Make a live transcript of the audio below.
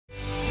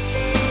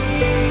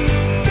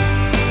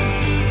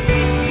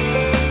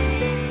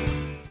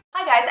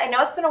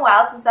know it's been a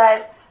while since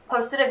I've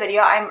posted a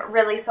video. I'm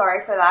really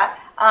sorry for that.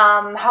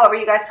 However,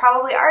 you guys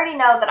probably already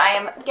know that I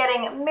am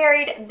getting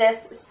married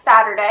this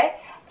Saturday,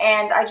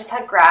 and I just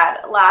had grad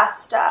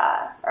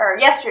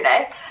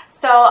yesterday.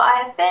 So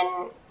I've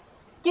been,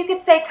 you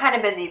could say, kind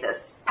of busy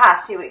this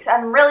past few weeks.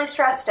 I'm really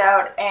stressed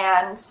out,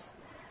 and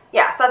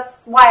yeah, so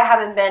that's why I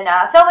haven't been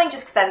filming,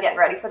 just because I'm getting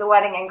ready for the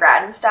wedding and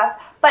grad and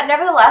stuff. But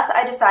nevertheless,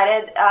 I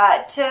decided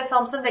to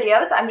film some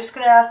videos. I'm just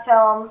going to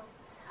film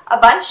a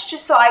bunch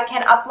just so I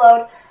can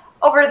upload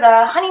over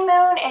the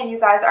honeymoon, and you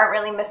guys aren't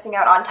really missing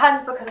out on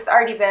tons because it's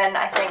already been,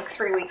 I think,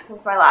 3 weeks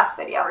since my last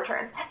video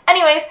returns.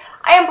 Anyways,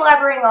 I am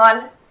blabbering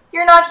on.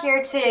 You're not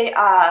here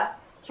to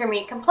hear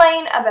me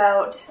complain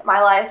about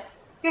my life.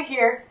 You're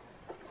here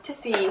to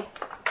see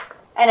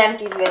an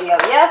Empties video.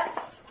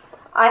 Yes,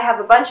 I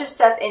have a bunch of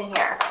stuff in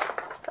here.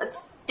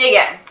 Let's dig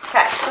in.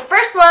 Okay, so the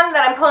first one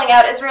that I'm pulling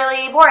out is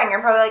really boring.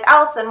 You're probably like,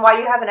 Allison, why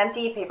do you have an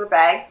empty paper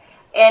bag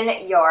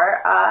in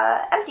your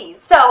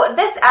Empties? So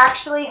this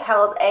actually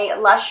held a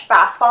Lush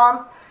bath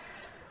bomb.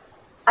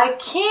 I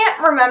can't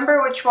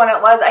remember which one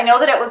it was. I know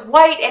that it was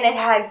white and it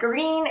had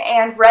green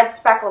and red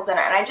speckles in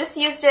it, and I just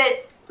used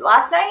it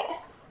last night.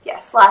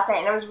 Yes, last night,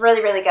 and it was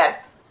really, really good.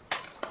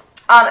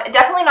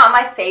 Definitely not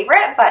my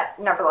favorite, but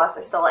nevertheless,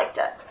 I still liked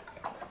it.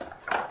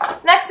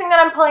 So next thing that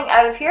I'm pulling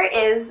out of here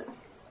is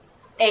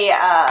a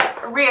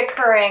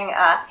reoccurring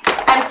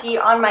empty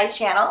on my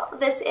channel.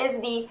 This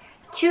is the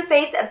Too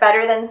Faced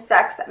Better Than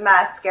Sex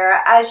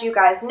mascara. As you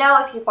guys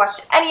know, if you've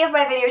watched any of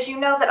my videos, you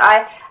know that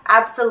I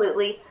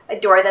absolutely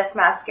adore this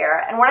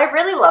mascara. And what I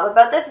really love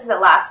about this is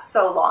it lasts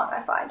so long,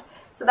 I find.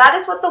 So that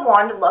is what the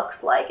wand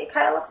looks like. It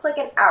kind of looks like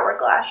an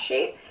hourglass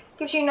shape.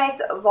 Gives you nice,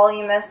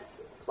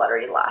 voluminous,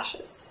 fluttery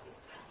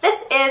lashes.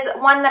 This is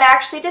one that I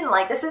actually didn't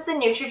like. This is the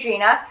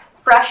Neutrogena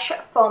Fresh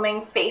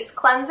Foaming Face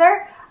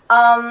Cleanser.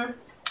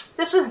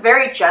 This was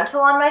very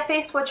gentle on my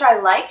face, which I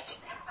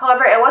liked.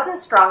 However, it wasn't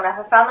strong enough.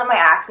 I found that my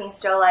acne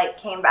still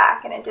came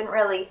back, and it didn't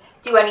really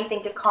do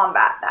anything to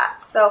combat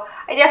that. So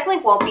I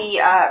definitely won't be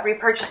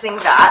repurchasing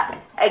that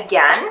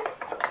again.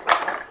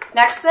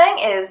 Next thing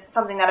is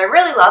something that I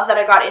really love that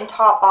I got in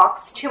Top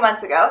Box 2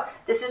 months ago.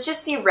 This is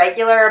just the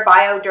regular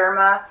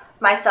Bioderma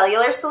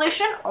micellar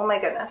solution. Oh my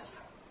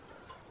goodness.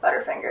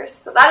 Butterfingers.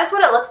 So that is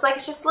what it looks like.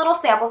 It's just a little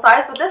sample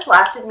size, but this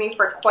lasted me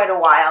for quite a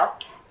while.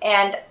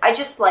 And I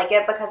just like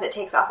it because it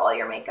takes off all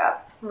your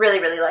makeup. Really,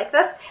 really like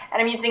this. And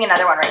I'm using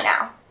another one right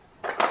now.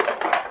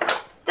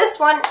 This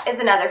one is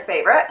another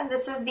favorite.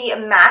 This is the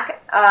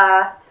MAC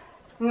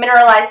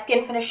Mineralized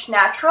Skin Finish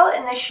Natural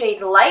in the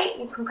shade Light.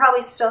 You can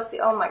probably still see,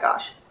 oh my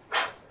gosh,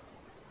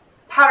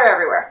 powder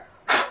everywhere.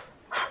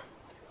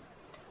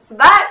 So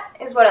that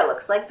is what it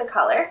looks like, the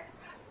color.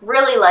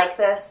 Really like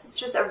this. It's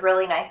just a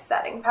really nice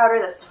setting powder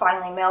that's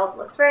finely milled.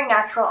 Looks very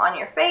natural on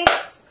your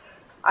face.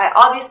 I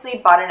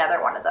obviously bought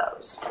another one of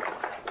those.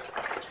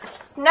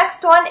 This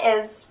next one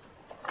is,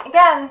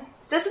 again,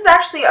 this is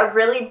actually a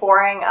really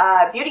boring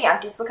beauty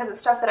empties because it's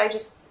stuff that I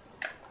just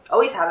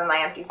always have in my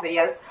empties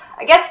videos.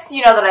 I guess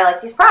you know that I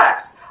like these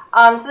products.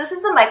 So this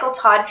is the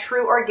Todd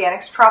True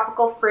Organics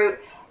Tropical Fruit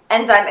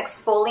Enzyme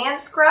Exfoliant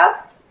Scrub.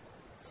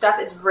 Stuff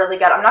is really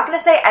good. I'm not going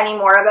to say any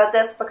more about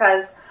this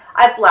because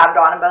I've blabbed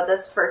on about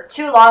this for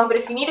too long, but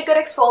if you need a good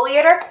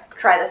exfoliator,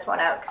 try this one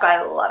out because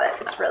I love it.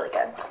 It's really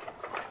good.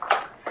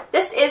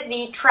 This is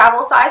the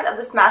travel size of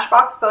the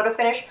Smashbox Photo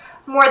Finish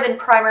More Than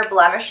Primer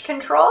Blemish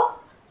Control.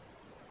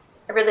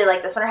 I really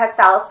like this one. It has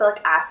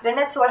salicylic acid in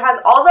it, so it has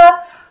all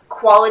the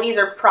qualities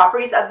or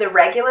properties of the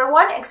regular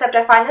one, except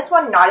I find this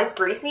one not as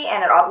greasy,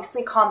 and it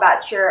obviously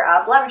combats your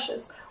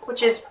blemishes,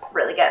 which is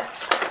really good.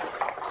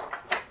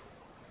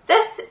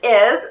 This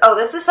is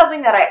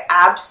something that I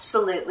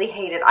absolutely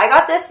hated. I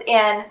got this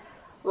in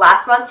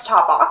last month's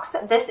Top Box.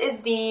 This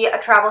is the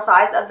travel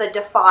size of the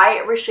Defy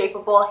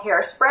Reshapeable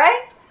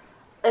Hairspray.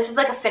 This is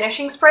like a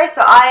finishing spray,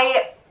 so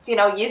I,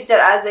 used it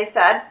as they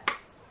said.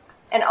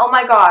 And oh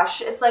my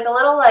gosh, it's like a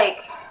little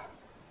like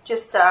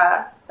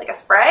a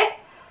spray.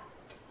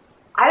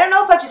 I don't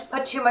know if I just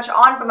put too much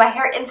on, but my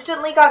hair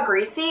instantly got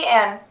greasy,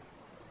 and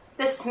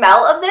the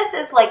smell of this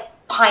is like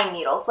pine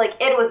needles. Like,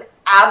 it was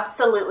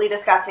absolutely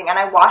disgusting, and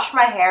I washed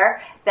my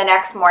hair the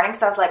next morning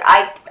because I was like,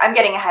 I'm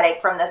getting a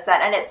headache from this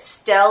scent, and it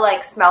still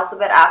smelled a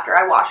bit after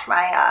I washed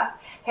my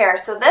hair.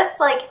 So this,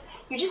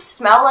 you just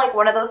smell like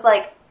one of those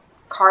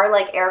car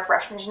air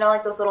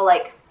fresheners, those little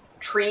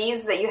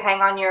trees that you hang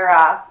on your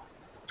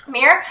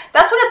mirror.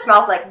 That's what it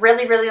smells like.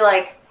 Really, really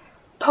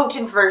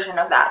potent version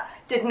of that.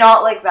 Did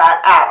not like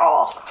that at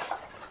all.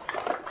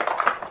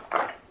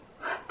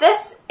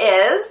 This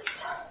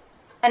is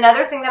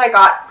another thing that I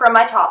got from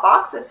my Top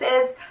Box. This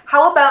is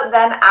How About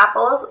Them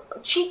Apples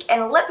Cheek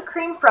and Lip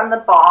Cream from the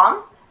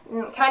Balm.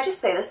 Can I just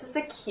say, this is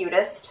the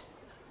cutest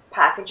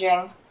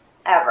packaging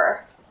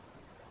ever.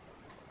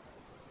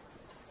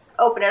 Let's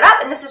open it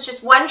up, and this is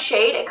just one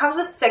shade. It comes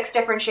with 6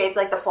 different shades,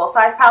 like the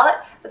full-size palette,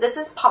 but this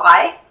is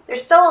Pie.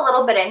 There's still a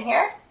little bit in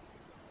here.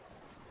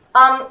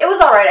 It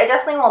was alright. I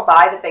definitely won't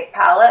buy the big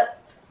palette.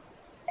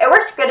 It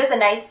worked good as a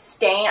nice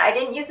stain. I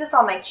didn't use this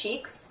on my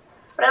cheeks,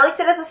 but I liked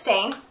it as a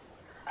stain.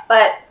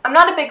 But I'm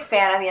not a big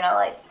fan of, you know,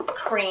 like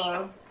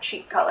cream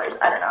cheek colors.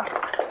 I don't know.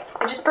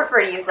 I just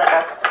prefer to use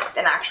like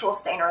an actual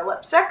stain or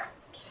lipstick.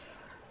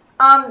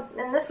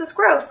 And this is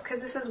gross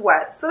because this is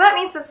wet. So that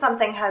means that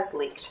something has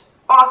leaked.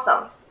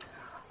 Awesome.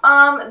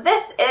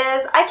 This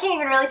is, I can't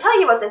even really tell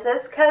you what this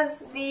is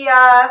because the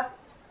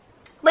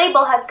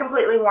label has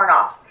completely worn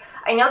off.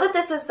 I know that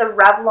this is the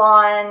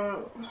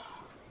Revlon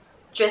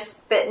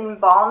Just Bitten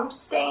Balm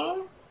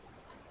Stain.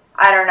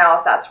 I don't know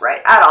if that's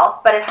right at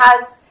all, but it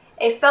has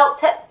a felt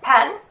tip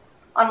pen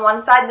on one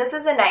side. This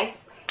is a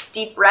nice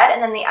deep red,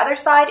 and then the other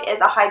side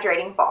is a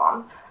hydrating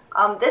balm.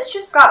 This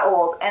just got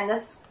old, and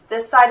this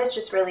side is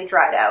just really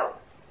dried out.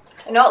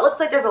 I know it looks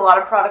like there's a lot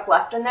of product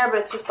left in there, but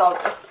it's just all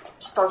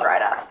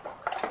dried up.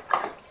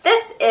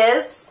 This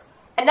is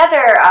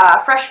another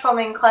fresh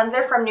foaming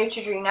cleanser from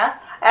Neutrogena.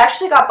 I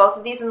actually got both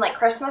of these in like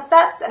Christmas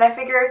sets, and I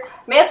figured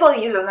may as well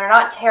use them. They're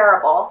not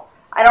terrible.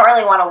 I don't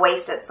really want to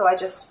waste it, so I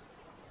just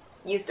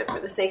used it for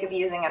the sake of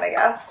using it, I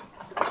guess.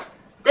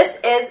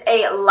 This is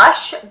a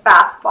Lush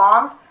bath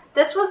bomb.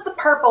 This was the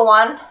purple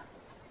one,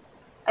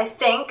 I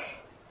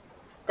think,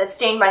 that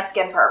stained my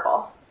skin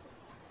purple.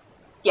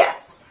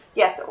 Yes.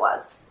 Yes, it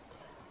was.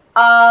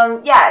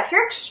 Yeah, if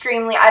you're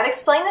extremely, I've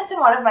explained this in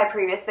one of my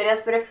previous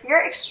videos, but if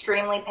you're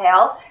extremely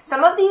pale,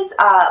 some of these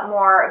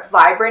more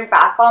vibrant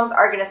bath bombs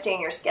are going to stain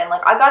your skin.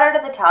 Like, I got out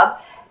of the tub,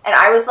 and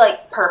I was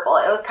like purple.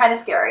 It was kind of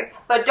scary.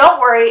 But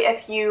don't worry,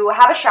 if you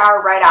have a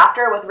shower right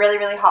after with really,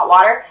 really hot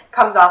water, it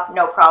comes off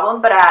no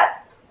problem. But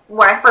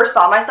when I first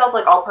saw myself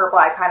like all purple,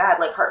 I kind of had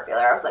like heart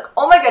failure. I was like,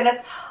 oh my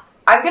goodness,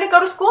 I'm going to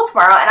go to school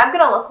tomorrow, and I'm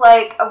going to look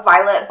like a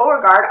Violet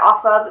Beauregard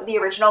off of the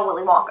original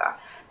Willy Wonka.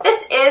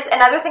 This is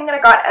another thing that I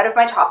got out of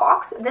my top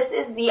box. This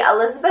is the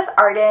Elizabeth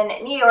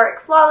Arden New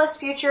York Flawless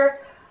Future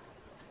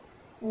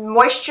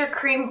Moisture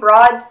Cream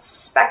Broad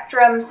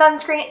Spectrum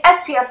Sunscreen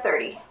SPF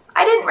 30.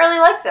 I didn't really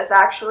like this,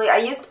 actually. I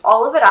used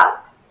all of it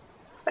up,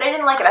 but I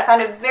didn't like it. I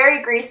found it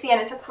very greasy,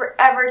 and it took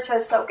forever to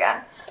soak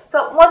in.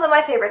 So it wasn't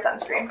my favorite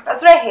sunscreen.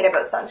 That's what I hate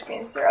about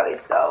sunscreens. They're always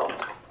so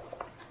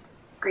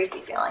greasy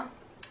feeling.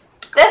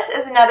 This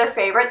is another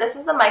favorite. This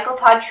is the Michael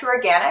Todd True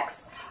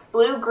Organics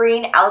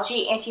Blue-Green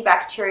Algae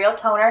Antibacterial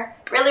Toner.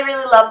 Really,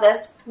 really love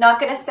this. Not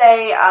going to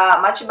say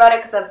much about it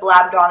because I've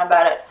blabbed on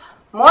about it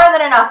more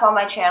than enough on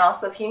my channel.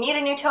 So if you need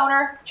a new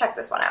toner, check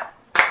this one out.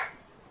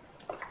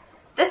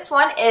 This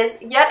one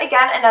is, yet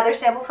again, another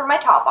sample from my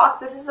top box.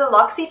 This is a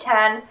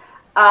L'Occitane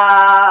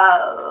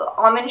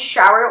Almond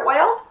Shower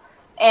Oil.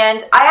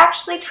 And I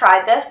actually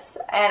tried this,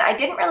 and I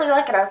didn't really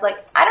like it. I was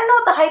like, I don't know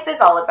what the hype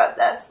is all about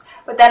this.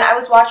 But then I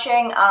was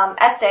watching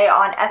Estee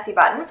on Essie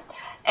Button,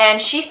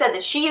 and she said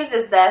that she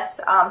uses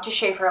this to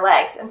shave her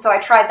legs. And so I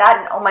tried that,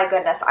 and oh my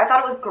goodness, I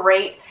thought it was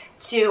great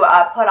to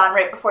put on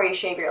right before you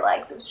shave your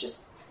legs. It was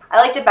just, I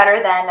liked it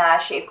better than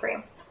shave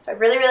cream. So I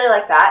really, really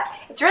like that.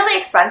 It's really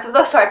expensive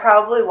though, so I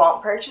probably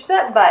won't purchase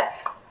it, but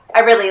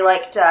I really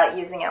liked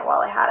using it while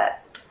I had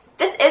it.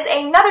 This is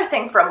another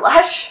thing from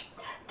Lush.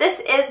 This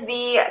is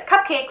the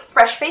Cupcake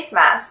Fresh Face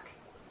Mask.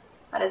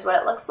 That is what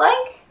it looks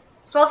like.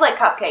 It smells like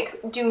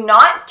cupcakes. Do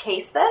not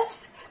taste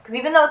this, because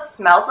even though it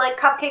smells like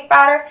cupcake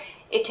batter,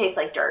 it tastes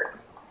like dirt.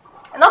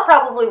 And they'll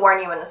probably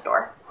warn you in the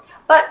store.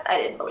 But I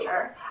didn't believe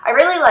her. I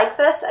really like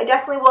this. I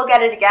definitely will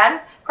get it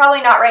again.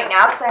 Probably not right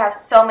now because I have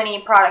so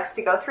many products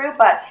to go through,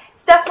 but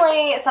it's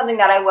definitely something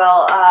that I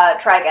will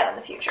try again in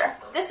the future.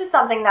 This is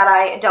something that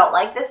I don't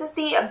like. This is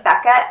the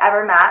Becca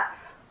Evermatte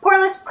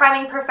Poreless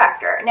Priming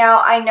Perfector.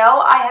 Now, I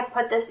know I had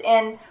put this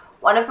in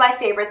one of my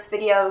favorites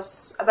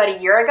videos about a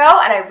year ago,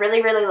 and I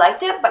really, really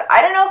liked it, but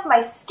I don't know if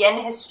my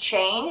skin has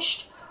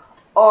changed,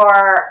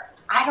 or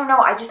I don't know,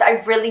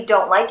 I really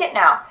don't like it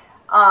now.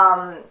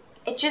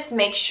 It just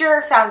makes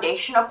your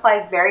foundation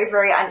apply very,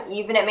 very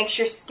uneven. It makes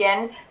your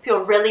skin feel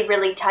really,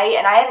 really tight,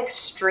 and I have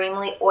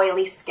extremely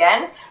oily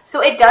skin.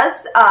 So it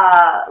does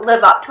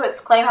live up to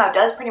its claim, how it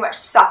does pretty much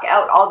suck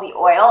out all the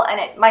oil,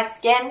 and my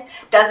skin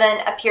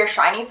doesn't appear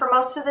shiny for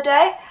most of the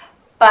day,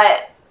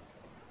 but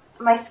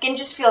my skin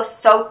just feels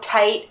so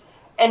tight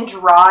and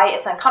dry.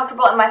 It's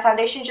uncomfortable, and my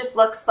foundation just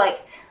looks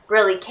like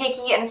really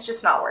cakey, and it's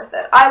just not worth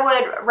it. I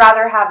would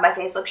rather have my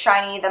face look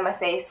shiny than my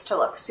face to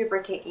look super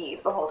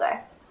cakey the whole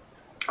day.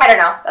 I don't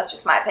know, that's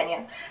just my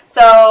opinion.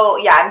 So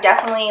yeah, I'm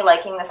definitely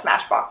liking the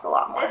Smashbox a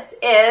lot more. This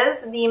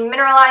is the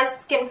Mineralized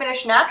Skin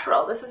Finish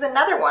Natural. This is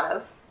another one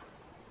of,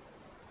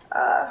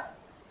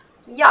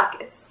 yuck,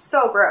 it's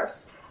so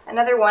gross.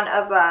 Another one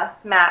of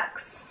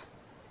MAC's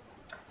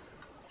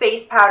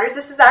face powders.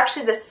 This is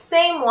actually the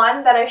same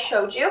one that I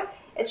showed you.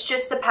 It's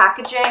just the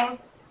packaging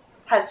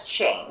has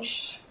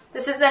changed.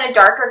 This is in a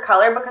darker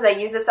color because I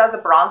use this as a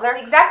bronzer. It's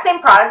the exact same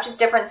product, just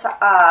different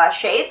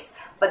shades,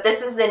 but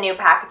this is the new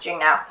packaging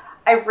now.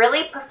 I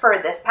really prefer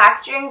this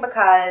packaging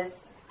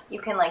because you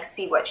can like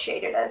see what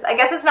shade it is. I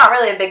guess it's not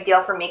really a big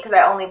deal for me because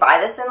I only buy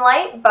this in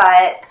light,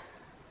 but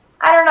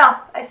I don't know.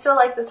 I still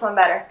like this one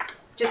better.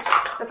 Just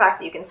the fact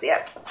that you can see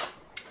it.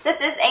 This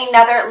is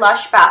another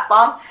Lush Bath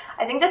Bomb.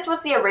 I think this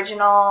was the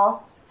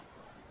original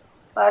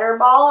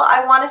Butterball,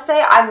 I want to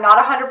say. I'm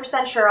not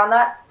 100% sure on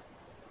that.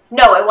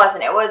 No, it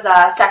wasn't. It was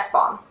Sex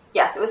Bomb.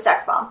 Yes, it was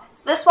Sex Bomb.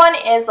 So this one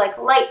is like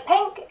light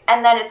pink,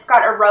 and then it's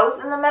got a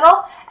rose in the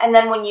middle, and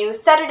then when you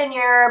set it in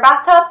your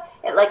bathtub,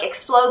 it like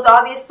explodes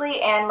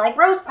obviously, and like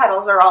rose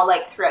petals are all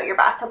like throughout your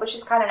bathtub, which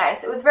is kind of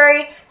nice. It was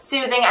very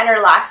soothing and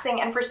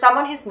relaxing, and for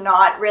someone who's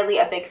not really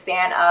a big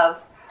fan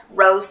of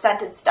rose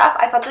scented stuff,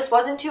 I thought this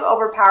wasn't too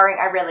overpowering.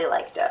 I really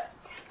liked it.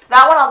 So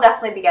that one I'll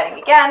definitely be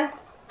getting again.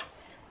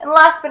 And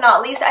last but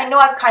not least, I know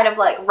I've kind of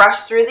like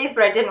rushed through these,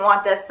 but I didn't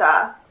want this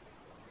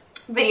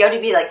video to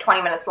be like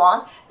 20 minutes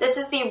long. This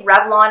is the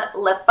Revlon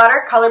Lip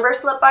Butter, Color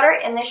Burst Lip Butter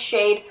in the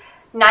shade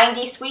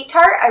 90 Sweet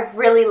Tart. I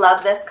really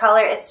love this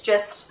color. It's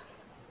just,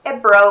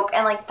 it broke,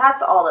 and like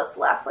that's all that's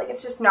left. Like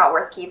it's just not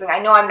worth keeping. I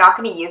know I'm not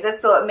going to use it,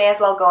 so it may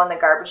as well go in the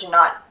garbage and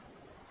not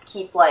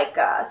keep like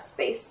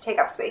take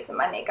up space in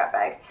my makeup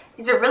bag.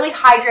 These are really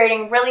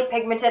hydrating, really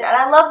pigmented, and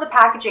I love the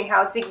packaging,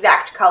 how it's the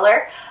exact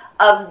color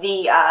of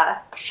the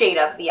shade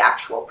of the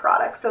actual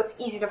product, so it's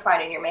easy to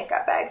find in your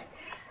makeup bag.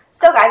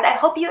 So guys, I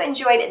hope you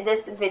enjoyed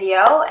this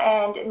video,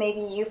 and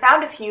maybe you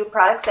found a few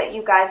products that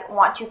you guys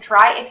want to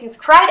try. If you've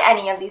tried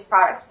any of these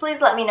products,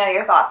 please let me know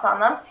your thoughts on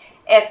them.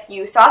 If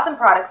you saw some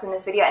products in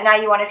this video and now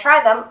you want to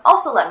try them,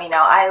 also let me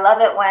know. I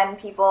love it when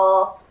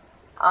people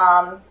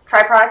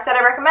try products that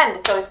I recommend.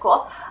 It's always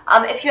cool.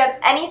 If you have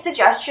any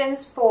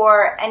suggestions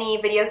for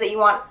any videos that you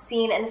want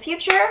seen in the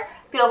future,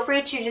 feel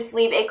free to just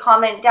leave a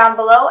comment down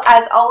below.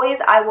 As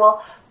always, I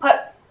will put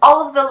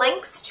all of the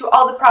links to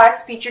all the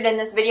products featured in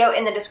this video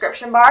in the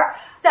description bar.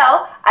 So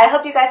I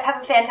hope you guys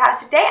have a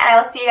fantastic day, and I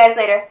will see you guys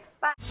later.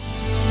 Bye.